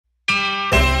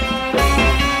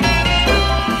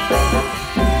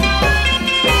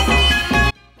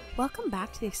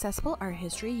back to the Accessible Art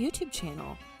History YouTube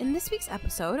channel. In this week's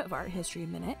episode of Art History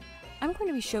Minute, I'm going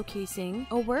to be showcasing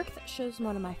a work that shows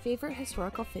one of my favorite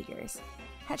historical figures.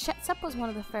 Hatshepsut was one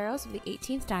of the pharaohs of the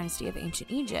 18th dynasty of ancient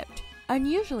Egypt.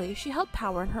 Unusually, she held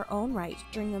power in her own right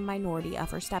during the minority of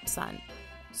her stepson.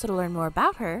 So to learn more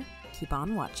about her, keep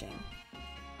on watching.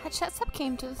 Hatshepsut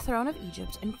came to the throne of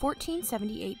Egypt in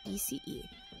 1478 BCE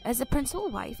as the principal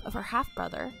wife of her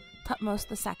half-brother,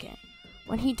 Thutmose II.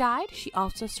 When he died, she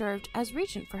also served as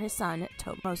regent for his son,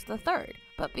 Thutmose III,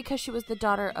 but because she was the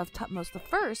daughter of Thutmose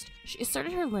I, she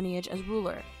asserted her lineage as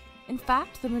ruler. In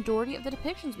fact, the majority of the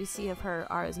depictions we see of her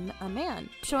are as a man,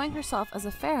 showing herself as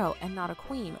a pharaoh and not a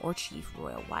queen or chief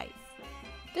royal wife.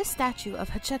 This statue of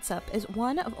Hatshepsut is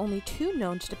one of only two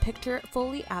known to depict her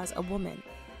fully as a woman.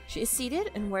 She is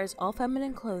seated and wears all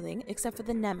feminine clothing except for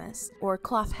the nemes, or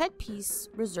cloth headpiece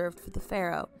reserved for the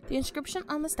pharaoh. The inscription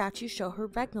on the statue show her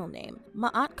regnal name,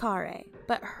 Ma'at Kare,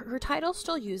 but her titles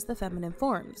still use the feminine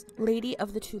forms, Lady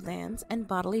of the Two Lands and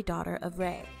Bodily Daughter of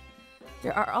Re.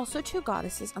 There are also two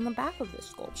goddesses on the back of this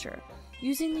sculpture.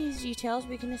 Using these details,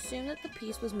 we can assume that the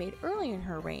piece was made early in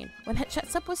her reign, when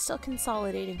Hatshepsut was still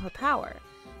consolidating her power.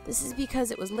 This is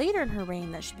because it was later in her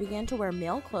reign that she began to wear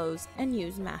male clothes and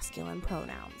use masculine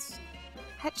pronouns.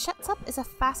 Hatshepsut is a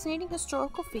fascinating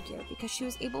historical figure because she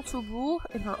was able to rule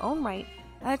in her own right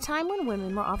at a time when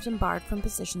women were often barred from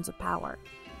positions of power.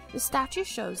 The statue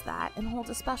shows that and holds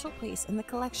a special place in the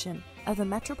collection of the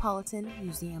Metropolitan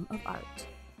Museum of Art.